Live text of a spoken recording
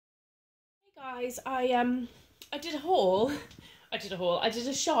Guys, I did a haul. I did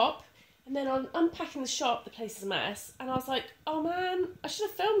a shop, and then on unpacking the shop, the place is a mess, and I was like, oh man, I should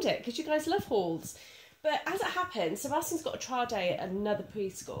have filmed it because you guys love hauls. But as it happened, Sebastian's got a trial day at another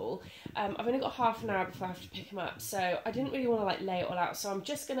preschool. I've only got half an hour before I have to pick him up, so I didn't really want to like lay it all out. So I'm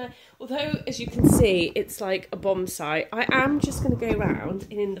just gonna, although as you can see, it's like a bomb site. I am just gonna go around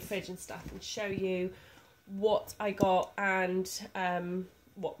and in the fridge and stuff and show you what I got and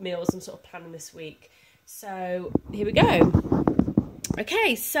what meals I'm sort of planning this week. So here we go.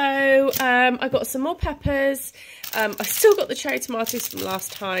 Okay, so I got some more peppers. I still got the cherry tomatoes from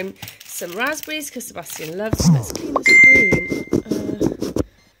last time. Some raspberries because Sebastian loves them. Let's clean the screen.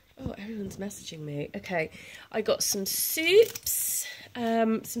 Oh, everyone's messaging me. Okay, I got some soups,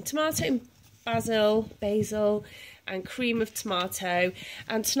 some tomato and basil, and cream of tomato.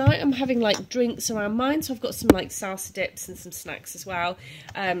 And tonight I'm having like drinks around mine. So I've got some like salsa dips and some snacks as well.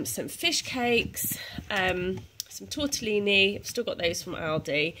 Some fish cakes, some tortellini. I've still got those from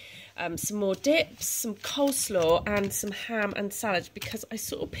Aldi. Some more dips, some coleslaw, and some ham and salad because I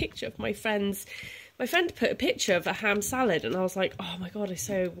saw a picture of my friend put a picture of a ham salad and I was like, oh my god, I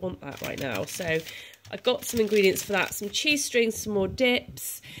so want that right now. So I got some ingredients for that, some cheese strings, some more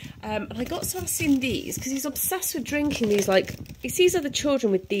dips, and I got Sebastian these because he's obsessed with drinking these, like, he sees other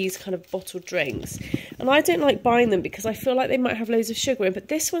children with these kind of bottled drinks, and I don't like buying them because I feel like they might have loads of sugar in, but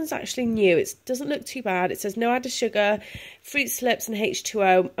this one's actually new. It doesn't look too bad. It says no added sugar, fruit slips and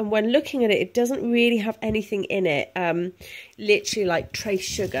H2O, and when looking at it, it doesn't really have anything in it, literally like trace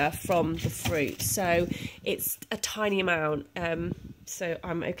sugar from the fruit, so it's a tiny amount, so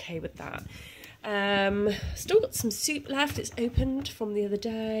I'm okay with that. Still got some soup left. It's opened from the other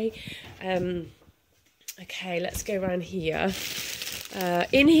day. Okay, let's go around here.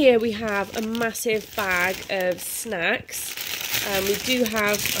 In here we have a massive bag of snacks. We do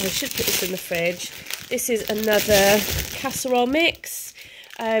have, I should put this in the fridge. This is another casserole mix,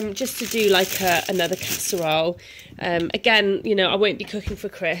 just to do like another casserole. Again, you know, I won't be cooking for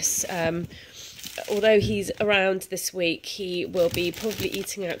Chris. Although he's around this week, he will be probably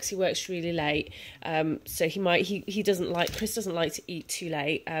eating out because he works really late. So he doesn't like, Chris doesn't like to eat too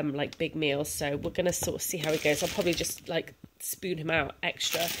late, like big meals. So we're going to sort of see how it goes. I'll probably just like spoon him out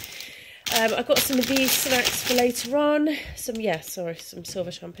extra. I've got some of these snacks for later on. Some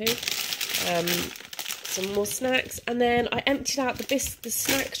silver shampoo. Some more snacks. And then I emptied out the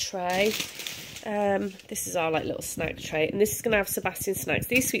snack tray. This is our like little snack tray, and this is going to have Sebastian snacks.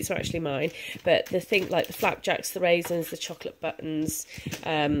 These sweets are actually mine, but the thing like the flapjacks, the raisins, the chocolate buttons,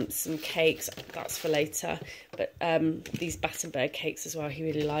 some cakes, that's for later, but these Battenberg cakes as well, he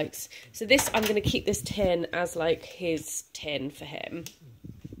really likes. So this, I'm going to keep this tin as like his tin for him.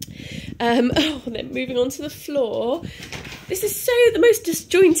 And then moving on to the floor. This is the most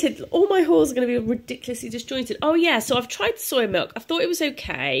disjointed. All my hauls are going to be ridiculously disjointed. Oh yeah, so I've tried soy milk. I thought it was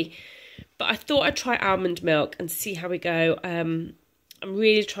okay, but I thought I'd try almond milk and see how we go. I'm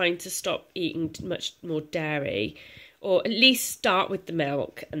really trying to stop eating much more dairy, or at least start with the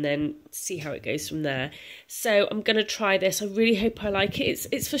milk and then see how it goes from there. So I'm going to try this. I really hope I like it.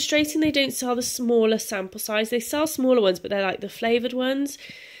 It's frustrating they don't sell the smaller sample size. They sell smaller ones, but they're like the flavoured ones.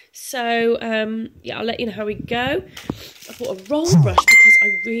 So, yeah, I'll let you know how we go. I bought a roll brush because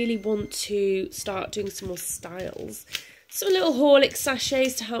I really want to start doing some more styles. Some little Horlicks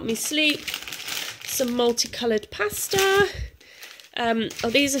sachets to help me sleep. Some multicoloured pasta.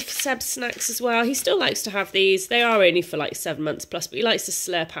 These are Seb's snacks as well. He still likes to have these. They are only for like 7 months plus, but he likes to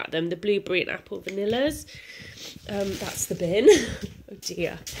slurp at them. The blueberry and apple vanillas. That's the bin. Oh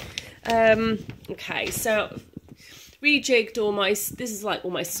dear. Okay, so rejigged all my, this is like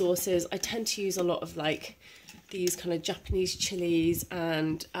all my sauces. I tend to use a lot of like these kind of Japanese chilies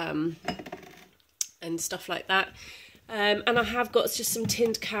and stuff like that. And I have got just some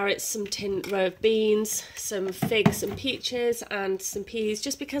tinned carrots, some tinned row of beans, some figs and peaches, and some peas,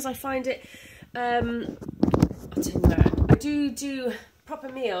 just because I find it, I don't know, I do proper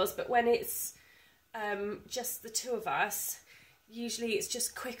meals, but when it's just the two of us, usually it's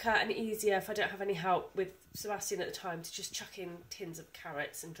just quicker and easier if I don't have any help with Sebastian at the time to just chuck in tins of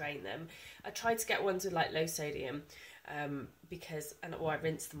carrots and drain them. I tried to get ones with like low sodium or I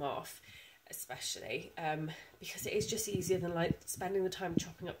rinse them off, especially because it is just easier than like spending the time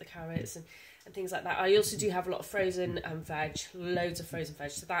chopping up the carrots and things like that. I also do have a lot of frozen veg, loads of frozen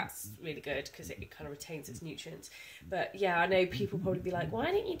veg, so that's really good because it kind of retains its nutrients. But yeah, I know people probably be like, why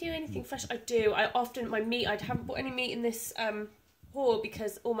don't you do anything fresh? I do. I often, my meat, I haven't bought any meat in this haul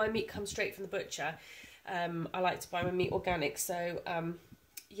because all my meat comes straight from the butcher. I like to buy my meat organic, so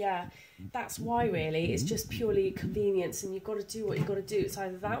yeah, that's why really. It's just purely convenience, and you've got to do what you've got to do. It's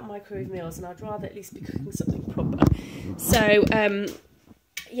either that or microwave meals, and I'd rather at least be cooking something proper. So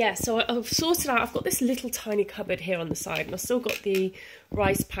yeah, so I've sorted out, I've got this little tiny cupboard here on the side, and I've still got the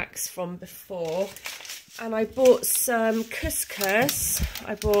rice packs from before. And I bought some couscous,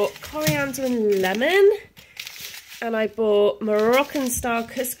 I bought coriander and lemon, and I bought Moroccan style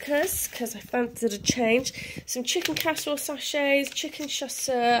couscous because I fancied a change. Some chicken casserole sachets, chicken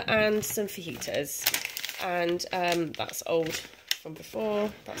chasseur, and some fajitas. And that's old from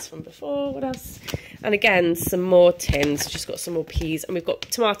before, that's from before, what else? And again, some more tins, just got some more peas. And we've got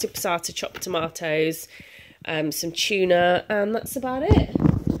tomato passata, chopped tomatoes, some tuna, and that's about it.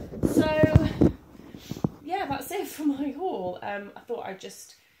 So, yeah, that's it for my haul. I thought I'd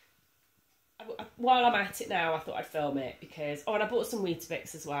just... while I'm at it now, I thought I'd film it because... oh, and I bought some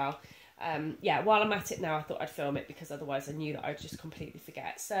Weetabix as well. Yeah, while I'm at it now, I thought I'd film it because otherwise I knew that I'd just completely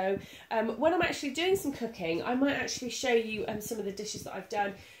forget. So when I'm actually doing some cooking, I might actually show you some of the dishes that I've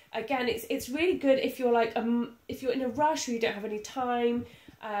done. Again, it's really good if you're like if you're in a rush or you don't have any time,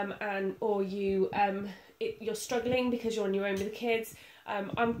 or you're struggling because you're on your own with the kids.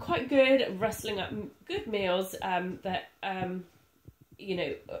 I'm quite good at rustling up good meals that you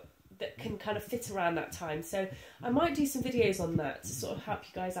know, that can kind of fit around that time. So I might do some videos on that to sort of help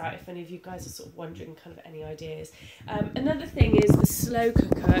you guys out if any of you guys are sort of wondering kind of any ideas. Another thing is the slow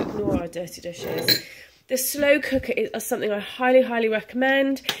cooker. Ignore our dirty dishes. The slow cooker is something I highly, highly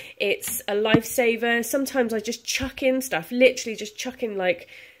recommend. It's a lifesaver. Sometimes I just chuck in stuff, literally just chuck in like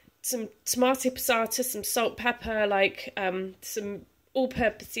some tomato passata, some salt, pepper, like some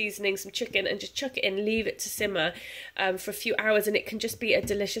all-purpose seasoning, some chicken, and just chuck it in, leave it to simmer for a few hours, and it can just be a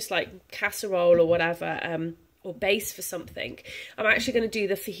delicious like casserole or whatever, or base for something. I'm actually going to do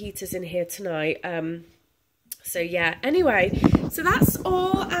the fajitas in here tonight. So yeah, anyway, so that's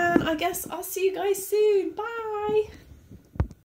all, and I guess I'll see you guys soon. Bye!